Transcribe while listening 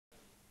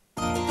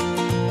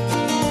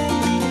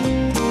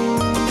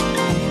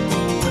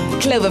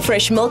Clover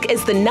Fresh Milk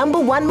is the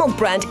 #1 milk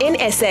brand in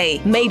SA,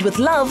 made with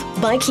love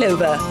by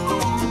Clover.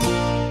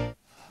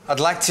 I'd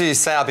like to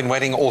say I've been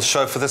waiting all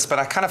show for this, but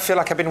I kind of feel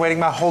like I've been waiting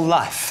my whole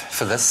life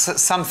for this.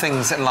 Some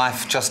things in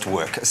life just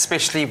work,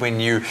 especially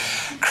when you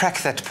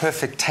crack that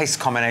perfect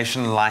taste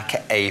combination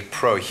like a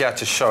pro. Here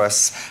to show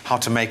us how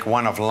to make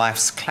one of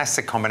life's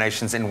classic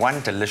combinations in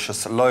one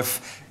delicious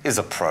loaf is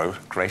a pro,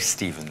 Grace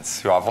Stevens,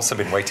 who I've also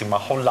been waiting my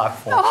whole life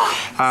for.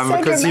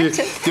 Because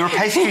you're a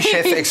pastry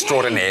chef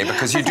extraordinaire,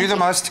 because you do the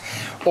most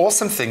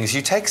awesome things.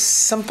 You take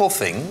simple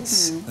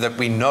things that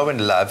we know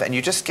and love, and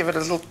you just give it a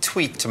little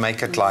tweak to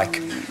make it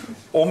like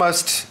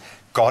almost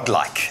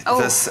godlike.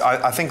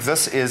 I think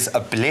this is a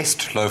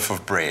blessed loaf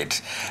of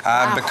bread,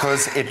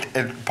 because it,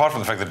 apart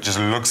from the fact that it just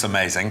looks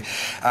amazing,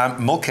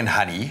 milk and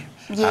honey.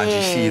 Yes, do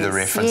you see the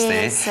reference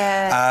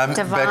there?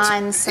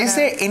 Divine. But is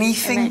there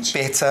anything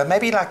better?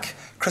 Maybe like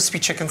crispy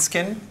chicken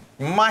skin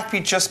might be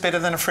just better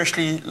than a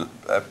freshly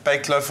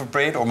baked loaf of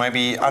bread, or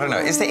maybe, I don't know.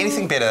 Is there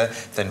anything better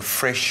than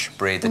fresh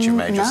bread that you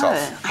made yourself?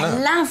 No, I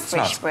love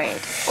fresh bread.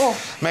 Oh,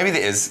 maybe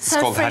there is. It's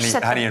so called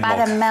honey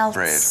and milk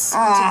bread.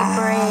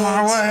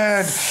 My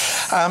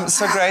word.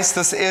 So Grace,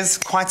 this is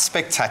quite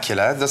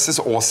spectacular. This is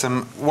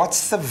awesome.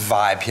 What's the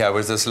vibe here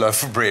with this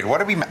loaf of bread?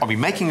 What are we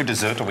making a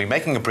dessert? Are we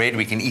making a bread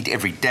we can eat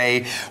every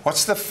day?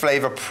 What's the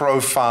flavor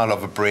profile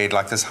of a bread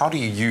like this? How do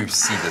you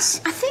see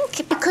this? I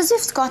think because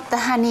we've got the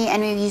honey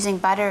and we're using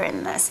butter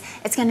in this,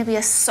 it's going to be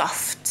a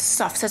soft.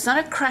 So it's not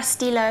a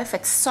crusty loaf,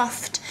 it's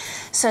soft.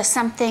 So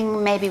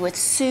something maybe with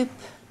soup,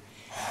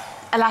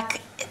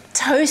 like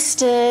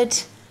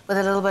toasted, with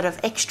a little bit of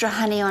extra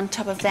honey on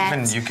top of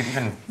that. You could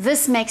even...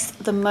 This makes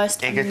the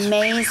most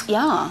amazing...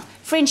 Yeah.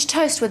 French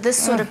toast with this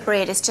sort of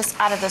bread is just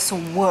out of this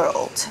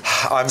world.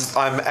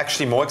 I'm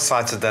actually more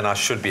excited than I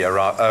should be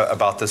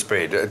about this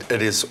bread.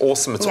 It is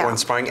awesome, it's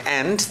awe-inspiring,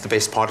 and the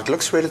best part, it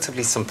looks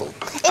relatively simple.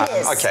 It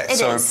is. Okay,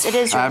 it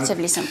is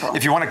relatively simple.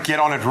 If you want to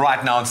get on it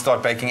right now and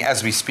start baking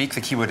as we speak,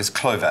 the keyword is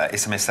Clover.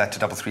 SMS that to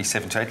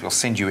 33728. We'll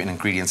send you an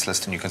ingredients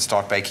list and you can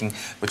start baking,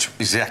 which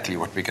is exactly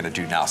what we're going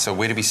to do now. So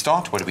where do we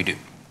start? What do we do?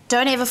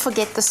 Don't ever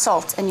forget the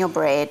salt in your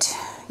bread.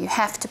 You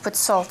have to put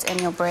salt in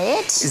your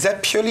bread. Is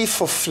that purely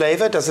for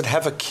flavor? Does it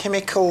have a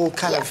chemical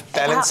kind of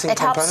balancing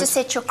component? It helps to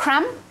set your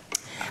crumb,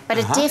 but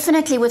it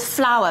definitely, with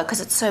flour,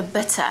 because it's so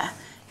bitter,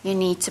 you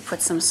need to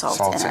put some salt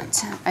in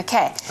it.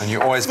 Okay. And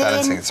you're always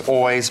balancing. It's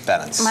always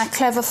balanced. My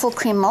Clover full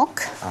cream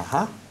milk.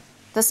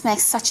 This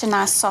makes such a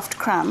nice soft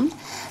crumb.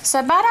 So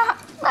about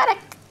a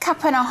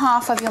cup and a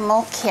half of your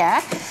milk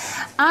here.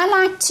 I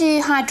like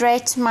to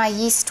hydrate my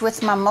yeast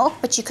with my milk,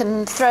 but you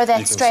can throw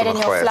that straight in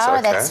your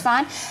flour, that's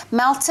fine.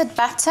 Melted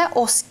butter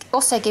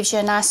also gives you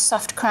a nice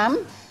soft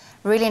crumb,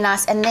 really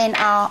nice. And then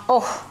our,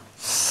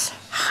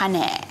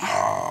 honey.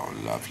 Oh,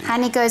 lovely.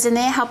 Honey goes in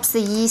there, helps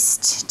the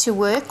yeast to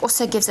work,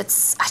 also gives it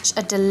such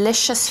a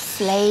delicious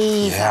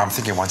flavour. Yeah, I'm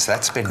thinking once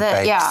that's been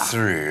baked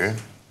through,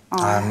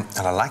 and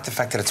I like the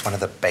fact that it's one of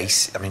the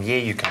base. I mean, yeah,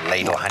 you can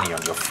ladle honey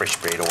on your fresh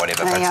bread or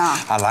whatever, but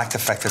I like the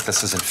fact that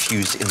this is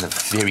infused in the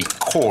very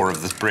core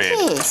of the bread.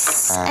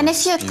 Yes, and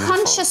if you're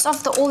conscious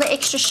of all the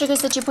extra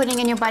sugars that you're putting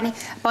in your body,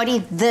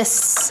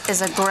 this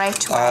is a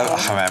great way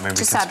I mean, we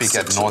can speak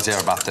ad nausea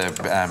about the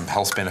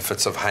health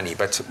benefits of honey,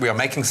 but we are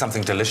making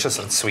something delicious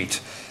and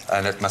sweet,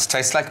 and it must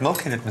taste like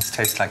milk and it must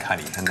taste like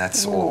honey, and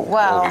that's all we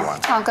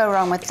want. Can't go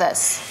wrong with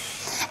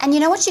this. And you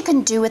know what you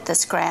can do with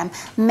this, Graham?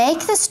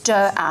 Make this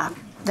dough up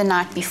the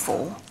night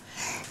before.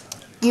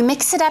 You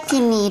mix it up, you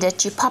knead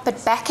it, you pop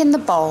it back in the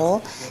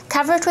bowl,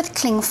 cover it with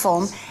cling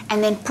film,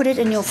 and then put it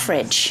in your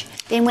fridge.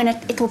 Then when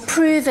it will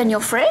prove in your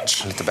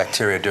fridge. Let the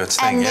bacteria do its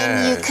thing, and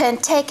then you can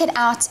take it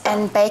out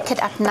and bake it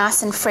up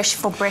nice and fresh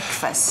for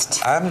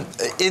breakfast.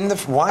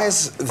 Why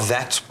is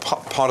that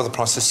part of the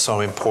process so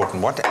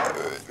important? What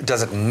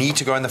does it need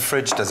to go in the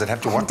fridge? Does it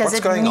have to? What's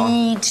going on? Does it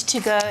need to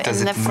go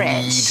in the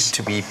fridge? Does it need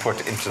to be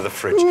put into the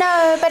fridge?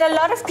 No, but a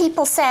lot of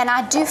people say, and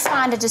I do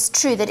find it is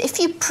true, that if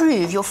you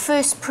prove, your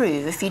first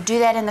prove, if you do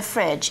that in the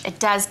fridge, it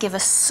does give a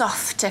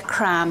softer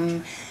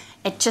crumb.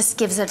 It just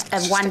gives it a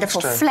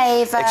wonderful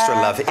flavour. Extra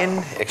love in,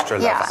 extra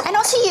love out. And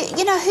also,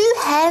 you know, who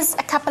has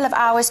a couple of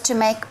hours to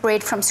make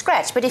bread from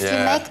scratch? But if you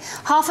make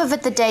half of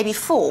it the day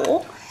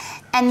before,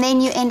 and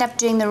then you end up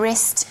doing the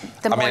rest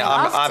the morning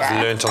after.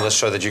 I've learned on this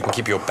show that you can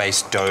keep your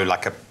base dough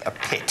like a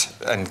pet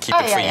and keep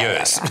it for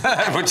years,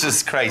 which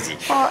is crazy.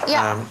 Well,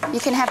 you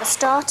can have a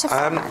starter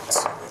from it.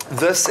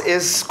 This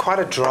is quite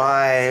a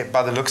dry,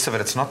 by the looks of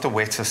it, it's not the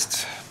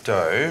wettest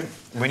dough.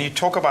 When you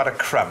talk about a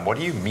crumb, what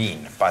do you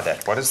mean by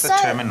that? What is the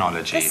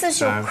terminology? This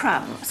is your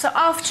crumb. So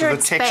after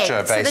it's baked,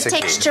 the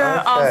texture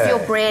of your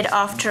bread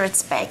after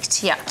it's baked,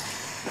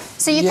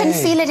 So you can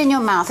feel it in your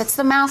mouth. It's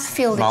the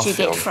mouthfeel that you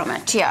get from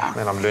it,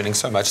 Man, I'm learning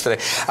so much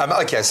today.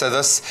 Okay, so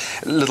this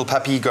little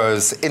puppy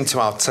goes into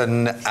our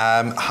tin.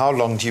 How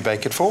long do you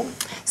bake it for?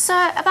 So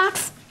about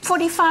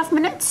 45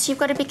 minutes. You've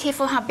got to be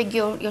careful how big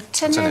your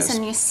tin is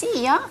and you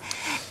see, yeah?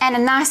 And a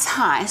nice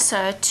high,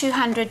 so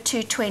 200,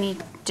 220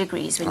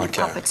 degrees when you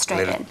pop it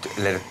straight in.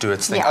 Let it do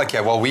its thing. Yeah.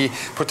 Okay, well, we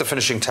put the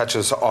finishing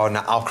touches on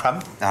our crumb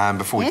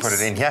before we put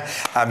it in here.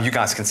 You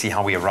guys can see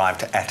how we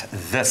arrived at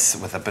this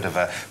with a bit of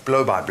a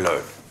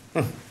blow-by-blow.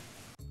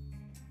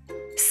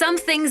 Some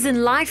things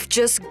in life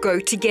just go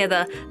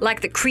together,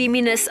 like the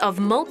creaminess of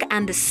milk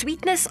and the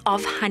sweetness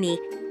of honey.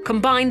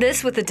 Combine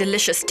this with the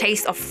delicious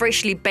taste of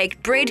freshly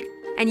baked bread,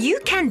 and you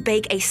can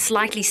bake a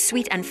slightly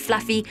sweet and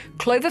fluffy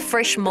Clover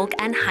Fresh milk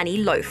and honey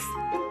loaf.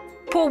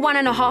 Pour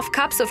 1½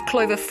 cups of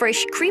Clover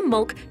Fresh cream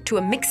milk to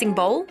a mixing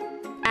bowl.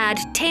 Add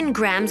 10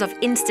 grams of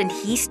instant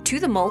yeast to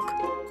the milk,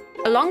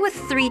 along with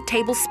 3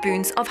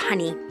 tablespoons of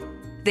honey.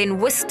 Then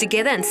whisk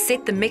together and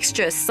set the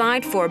mixture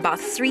aside for about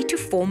 3 to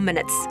 4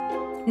 minutes.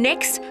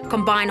 Next,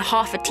 combine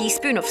 ½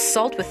 teaspoon of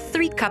salt with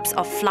 3 cups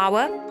of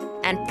flour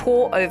and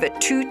pour over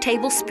 2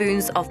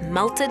 tablespoons of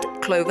melted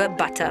clover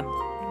butter.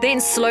 Then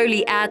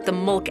slowly add the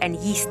milk and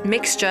yeast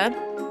mixture.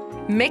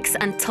 Mix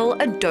until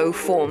a dough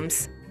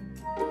forms.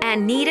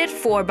 And knead it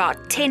for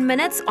about 10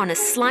 minutes on a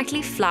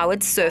slightly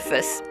floured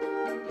surface.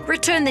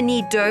 Return the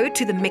knead dough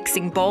to the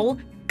mixing bowl,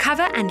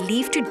 cover and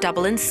leave to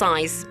double in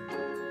size.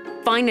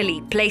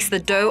 Finally, place the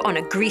dough on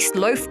a greased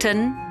loaf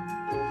tin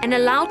and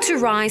allow to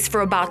rise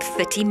for about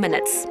 30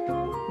 minutes.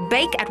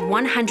 Bake at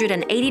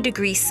 180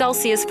 degrees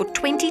Celsius for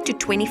 20 to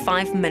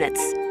 25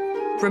 minutes.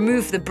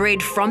 Remove the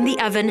bread from the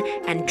oven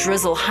and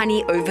drizzle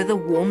honey over the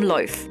warm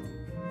loaf.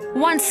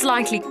 Once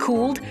slightly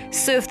cooled,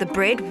 serve the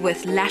bread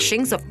with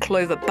lashings of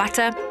clover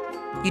butter.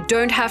 You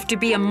don't have to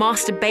be a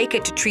master baker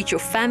to treat your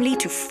family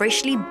to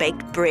freshly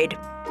baked bread.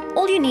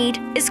 All you need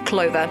is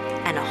Clover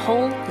and a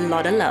whole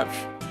lot of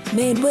love.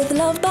 Made with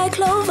love by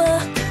Clover.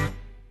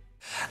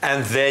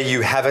 And there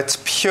you have it,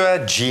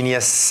 pure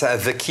genius.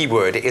 The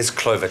keyword is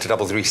Clover to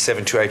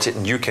 33728,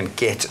 and you can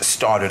get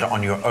started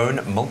on your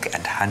own milk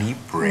and honey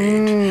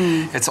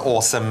bread. It's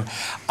awesome.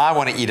 I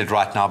want to eat it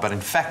right now, but in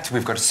fact,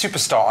 we've got a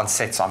superstar on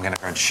set, so I'm going to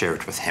go and share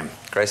it with him.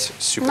 Grace,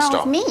 superstar.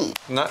 Not with me.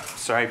 No,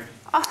 sorry.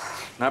 Oh.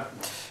 Nope.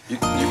 You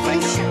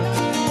make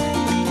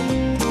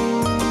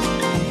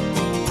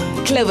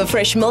Clover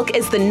Fresh Milk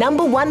is the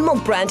 #1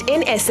 milk brand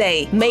in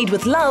SA. Made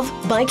with love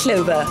by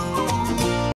Clover.